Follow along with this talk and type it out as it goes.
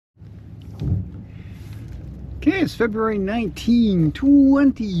Okay, it's February 19,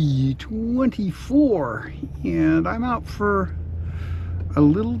 2024, and I'm out for a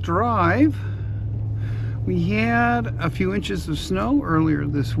little drive. We had a few inches of snow earlier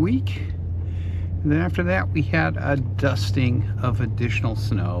this week, and then after that we had a dusting of additional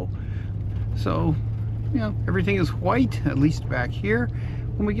snow. So, you know, everything is white, at least back here.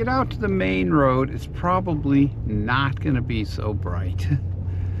 When we get out to the main road, it's probably not going to be so bright.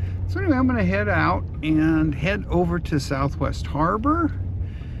 So anyway, I'm going to head out and head over to Southwest Harbor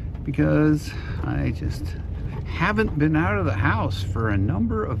because I just haven't been out of the house for a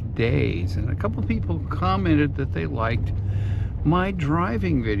number of days, and a couple people commented that they liked my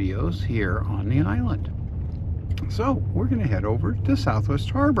driving videos here on the island. So we're going to head over to Southwest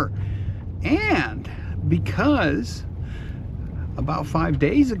Harbor, and because about 5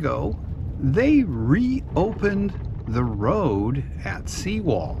 days ago they reopened the road at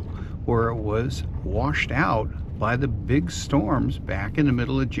Seawall, where it was washed out by the big storms back in the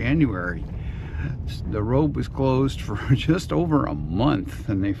middle of January. The road was closed for just over a month,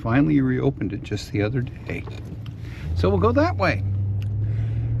 and they finally reopened it just the other day. So we'll go that way.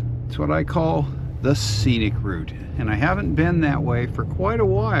 It's what I call the scenic route, and I haven't been that way for quite a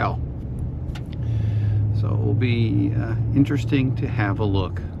while. So it will be interesting to have a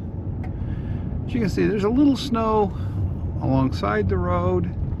look. As you can see, there's a little snow alongside the road,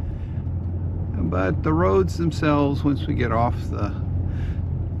 but the roads themselves, once we get off the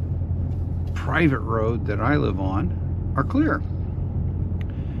private road that I live on, are clear.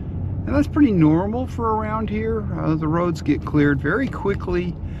 And that's pretty normal for around here. The roads get cleared very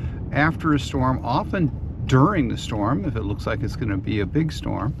quickly after a storm, often during the storm if it looks like it's going to be a big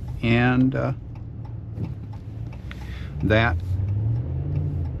storm, and that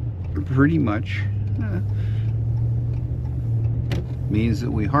pretty much means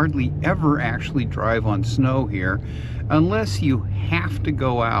that we hardly ever actually drive on snow here unless you have to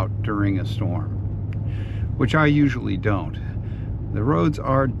go out during a storm, which I usually don't. The roads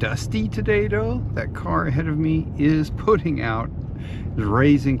are dusty today though. That car ahead of me is putting out, is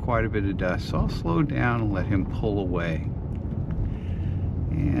raising quite a bit of dust, so I'll slow down and let him pull away.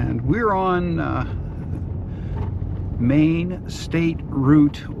 And we're on Maine State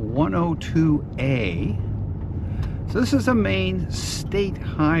Route 102A. So this is a Maine state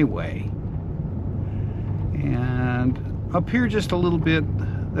highway, and up here just a little bit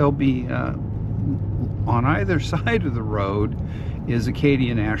there'll be on either side of the road is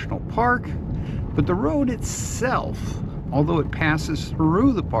Acadia National Park, but the road itself, although it passes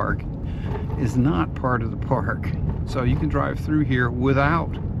through the park, is not part of the park. So you can drive through here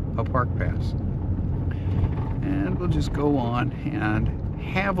without a park pass. And we'll just go on and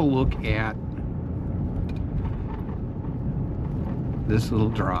have a look at this little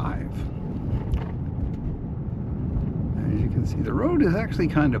drive. As you can see, the road is actually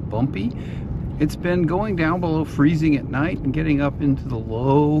kind of bumpy. It's been going down below freezing at night and getting up into the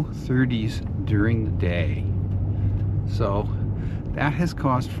low 30s during the day. So that has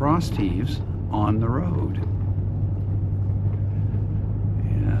caused frost heaves on the road.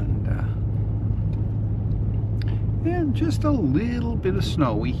 And just a little bit of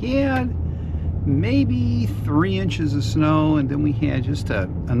snow. We had maybe 3 inches of snow, and then we had just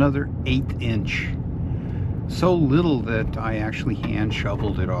another 1/8 inch. So little that I actually hand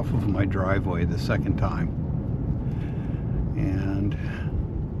shoveled it off of my driveway the second time. And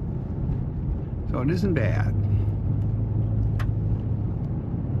so it isn't bad.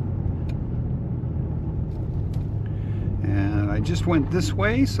 And I just went this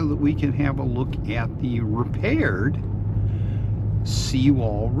way so that we can have a look at the repaired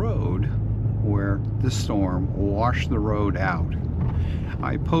Seawall Road, where the storm washed the road out.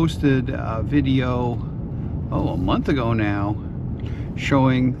 I posted a video, a month ago now,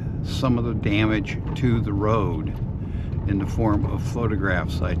 showing some of the damage to the road in the form of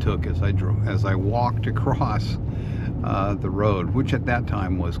photographs I took as I walked across the road, which at that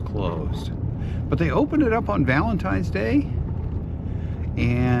time was closed. But they opened it up on Valentine's Day,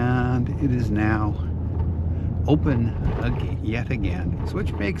 and it is now open yet again,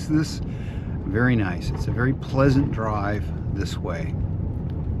 which makes this very nice. It's a very pleasant drive this way,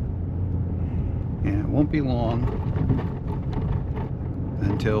 and it won't be long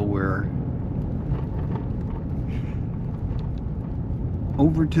until we're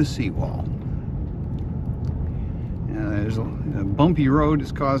over to Seawall. There's a bumpy road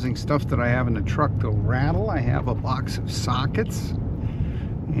is causing stuff that I have in the truck to rattle. I have a box of sockets,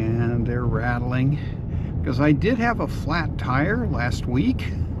 and they're rattling because I did have a flat tire last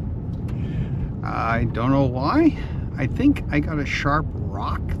week. I don't know why. I think I got a sharp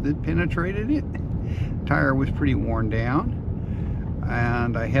rock that penetrated it, Tire was pretty worn down,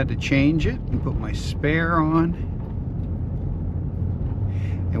 and I had to change it and put my spare on,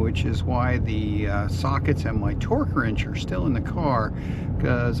 and which is why the sockets and my torque wrench are still in the car,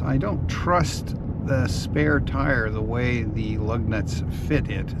 because I don't trust the spare tire the way the lug nuts fit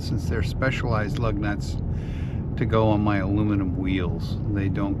it, since they're specialized lug nuts to go on my aluminum wheels. They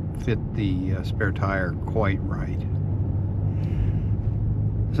don't fit the spare tire quite right.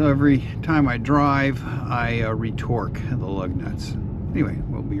 So every time I drive, I retorque the lug nuts. Anyway,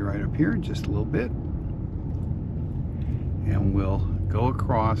 we'll be right up here in just a little bit, and we'll go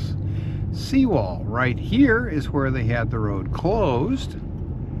across seawall. Right here is where they had the road closed,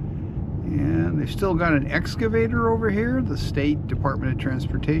 and they've still got an excavator over here, the State Department of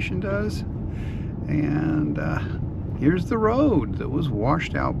Transportation does. And here's the road that was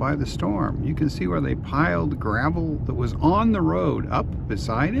washed out by the storm. You can see where they piled gravel that was on the road up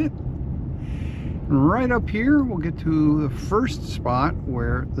beside it. And right up here, we'll get to the first spot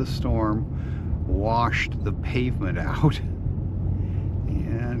where the storm washed the pavement out.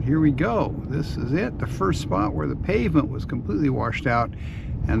 And here we go. This is it, the first spot where the pavement was completely washed out.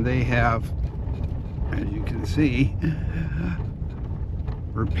 And they have, as you can see,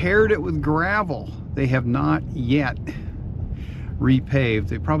 repaired it with gravel. They have not yet repaved.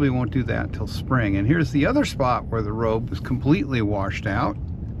 They probably won't do that until spring. And here's the other spot where the road was completely washed out.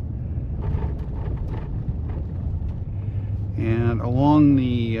 And along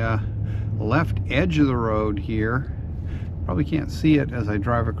the left edge of the road here, probably can't see it as I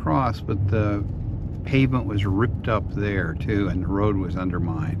drive across, but the pavement was ripped up there too, and the road was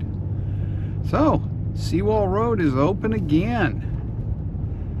undermined. So Seawall Road is open again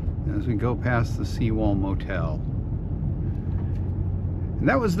as we go past the Seawall Motel. And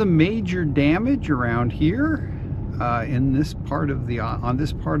that was the major damage around here in this part of the on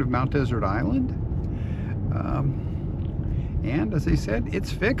this part of Mount Desert Island. And as I said,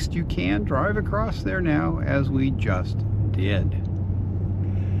 it's fixed. You can drive across there now, as we just did.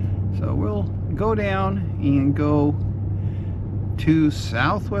 So we'll go down and go to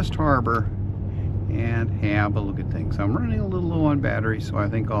Southwest Harbor and have a look at things. I'm running a little low on battery, so I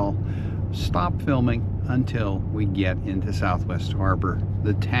think I'll stop filming until we get into Southwest Harbor,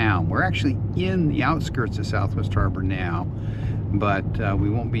 the town. We're actually in the outskirts of Southwest Harbor now, but we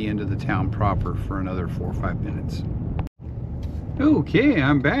won't be into the town proper for another 4 or 5 minutes. Okay,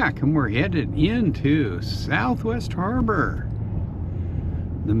 I'm back, and we're headed into Southwest Harbor,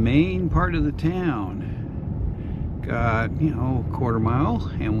 the main part of the town. Got, you know, a quarter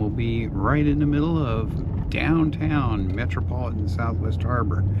mile, and we'll be right in the middle of downtown metropolitan Southwest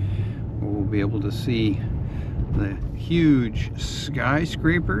Harbor. We'll be able to see the huge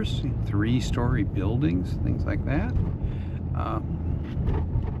skyscrapers, 3-story buildings, things like that.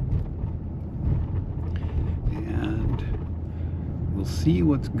 And we'll see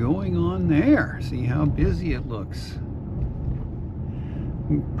what's going on there, see how busy it looks.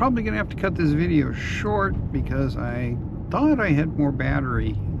 I'm probably gonna have to cut this video short because I thought I had more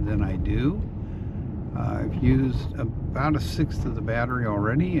battery than I do. I've used about 1/6 of the battery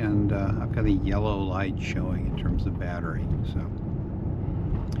already, and I've got a yellow light showing in terms of battery. So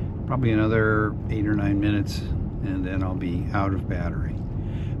probably another 8 or 9 minutes, and then I'll be out of battery.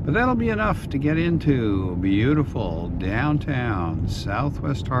 But that'll be enough to get into beautiful downtown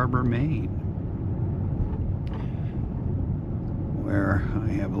Southwest Harbor, Maine, where I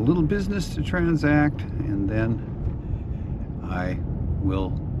have a little business to transact, and then I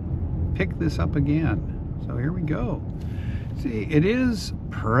will pick this up again. So here we go. See, it is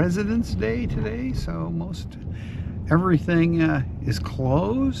President's Day today, so most everything is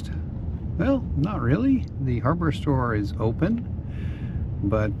closed. Well, not really. The hardware store is open,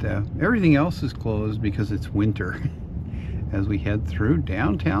 but everything else is closed because it's winter as we head through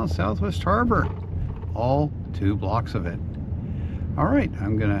downtown Southwest Harbor, all 2 blocks of it. All right,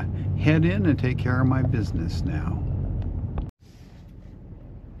 I'm gonna head in and take care of my business now.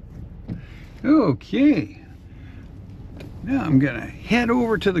 Okay, now I'm gonna head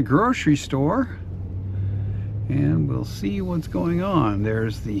over to the grocery store and we'll see what's going on.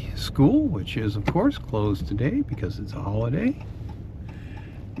 There's the school, which is of course closed today because it's a holiday.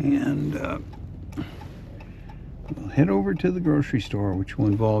 And we'll head over to the grocery store, which will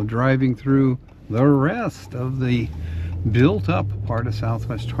involve driving through the rest of the built up part of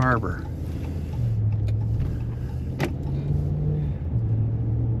Southwest Harbor.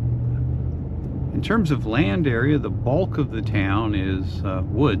 In terms of land area, the bulk of the town is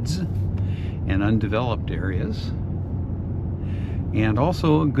woods and undeveloped areas, and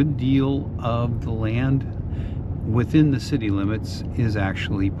also a good deal of the land within the city limits is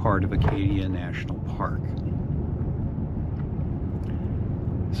actually part of Acadia National Park.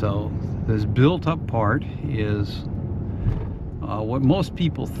 So this built-up part is what most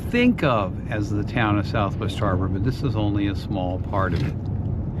people think of as the town of Southwest Harbor, but this is only a small part of it.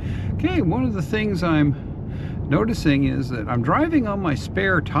 Okay, one of the things I'm noticing is that I'm driving on my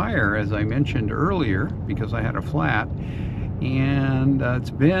spare tire, as I mentioned earlier, because I had a flat, and it's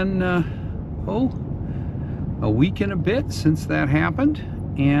been a week and a bit since that happened,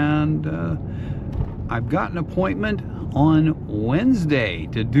 and I've got an appointment on Wednesday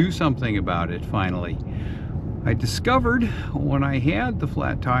to do something about it finally. I discovered when I had the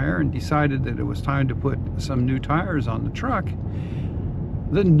flat tire and decided that it was time to put some new tires on the truck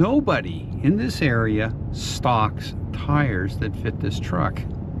that nobody in this area stocks tires that fit this truck.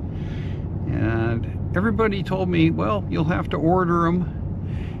 And everybody told me, well, you'll have to order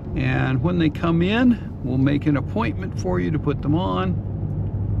them, and when they come in, we'll make an appointment for you to put them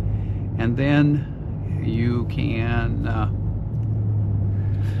on, and then you can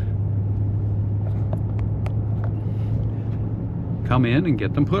come in and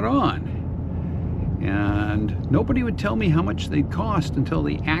get them put on. And nobody would tell me how much they'd cost until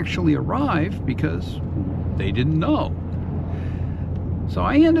they actually arrived, because they didn't know. So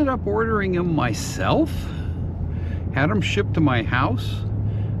I ended up ordering them myself, had them shipped to my house.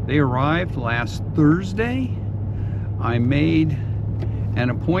 They arrived last Thursday. I made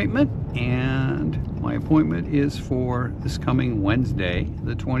an appointment, and my appointment is for this coming Wednesday,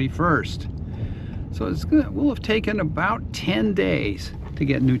 the 21st. So will have taken about 10 days to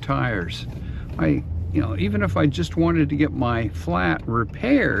get new tires. Even if I just wanted to get my flat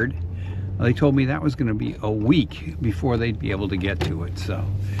repaired, they told me that was going to be a week before they'd be able to get to it. So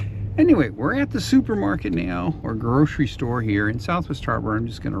anyway, we're at the supermarket now, or grocery store here in Southwest Harbor. I'm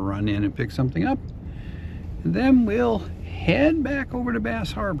just going to run in and pick something up, and then we'll head back over to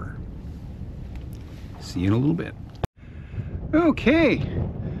Bass Harbor. See you in a little bit. Okay,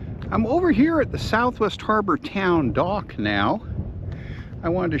 I'm over here at the Southwest Harbor Town Dock now. I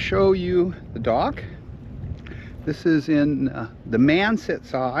wanted to show you the dock. This is in the Manset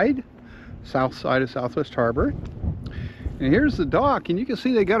side, south side of Southwest Harbor. And here's the dock, and you can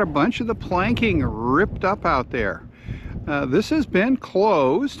see they got a bunch of the planking ripped up out there. This has been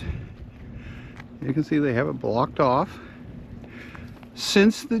closed. You can see they have it blocked off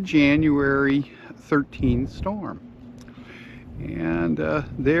since the January 13th storm. And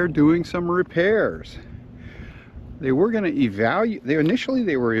they're doing some repairs. They were going to evaluate, initially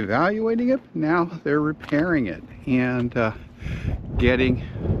they were evaluating it, now they're repairing it and getting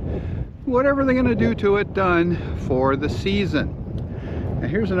whatever they're going to do to it done for the season. Now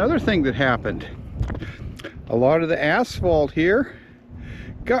here's another thing that happened. A lot of the asphalt here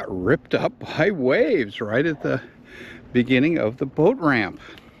got ripped up by waves right at the beginning of the boat ramp.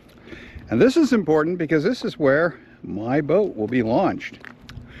 And this is important because this is where my boat will be launched.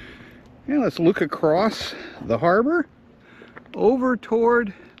 And let's look across the harbor over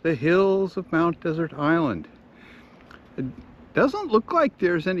toward the hills of Mount Desert Island. It doesn't look like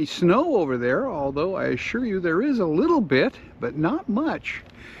there's any snow over there, although I assure you there is a little bit, but not much.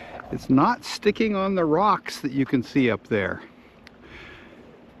 It's not sticking on the rocks that you can see up there.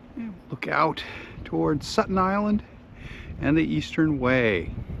 And look out towards Sutton Island and the Eastern Way.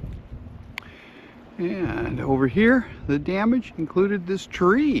 And over here, the damage included this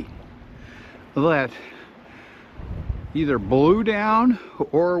tree that either blew down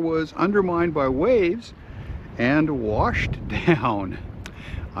or was undermined by waves and washed down.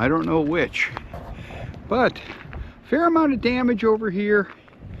 I don't know which, but fair amount of damage over here,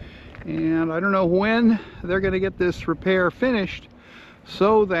 and I don't know when they're going to get this repair finished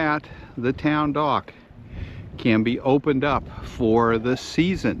so that the town dock can be opened up for the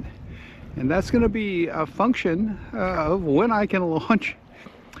season. And that's going to be a function of when I can launch.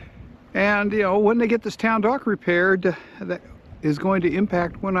 And when they get this town dock repaired, that is going to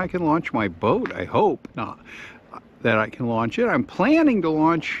impact when I can launch my boat. I hope not that I can launch it. I'm planning to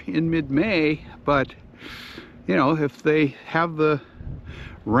launch in mid-May, but if they have the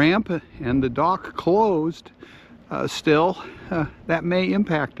ramp and the dock closed still, that may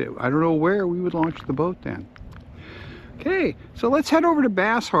impact it. I don't know where we would launch the boat then. Okay, so let's head over to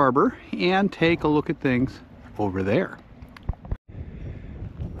Bass Harbor and take a look at things over there.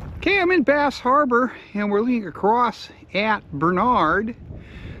 Okay, I'm in Bass Harbor and we're looking across at Bernard.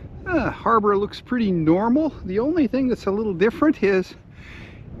 Harbor looks pretty normal. The only thing that's a little different is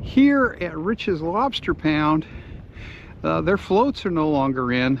here at Rich's Lobster Pound, their floats are no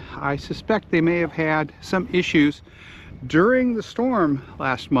longer in. I suspect they may have had some issues during the storm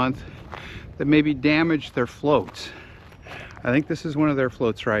last month that maybe damaged their floats. I think this is one of their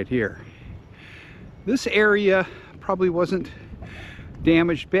floats right here. This area probably wasn't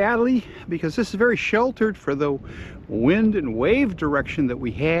damaged badly because this is very sheltered for the wind and wave direction that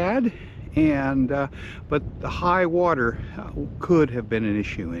we had, and but the high water could have been an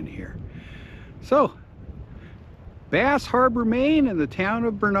issue in here. So Bass Harbor, Maine, and the town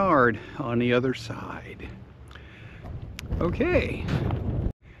of Bernard on the other side.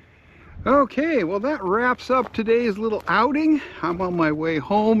 Okay, well, that wraps up today's little outing. I'm on my way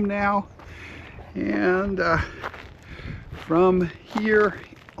home now, and from here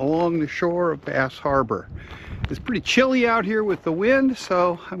along the shore of Bass Harbor. It's pretty chilly out here with the wind,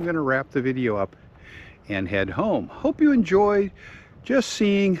 so I'm going to wrap the video up and head home. Hope you enjoyed just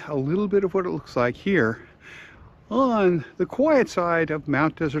seeing a little bit of what it looks like here on the quiet side of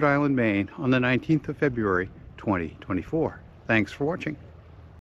Mount Desert Island, Maine on the 19th of February 2024. Thanks for watching.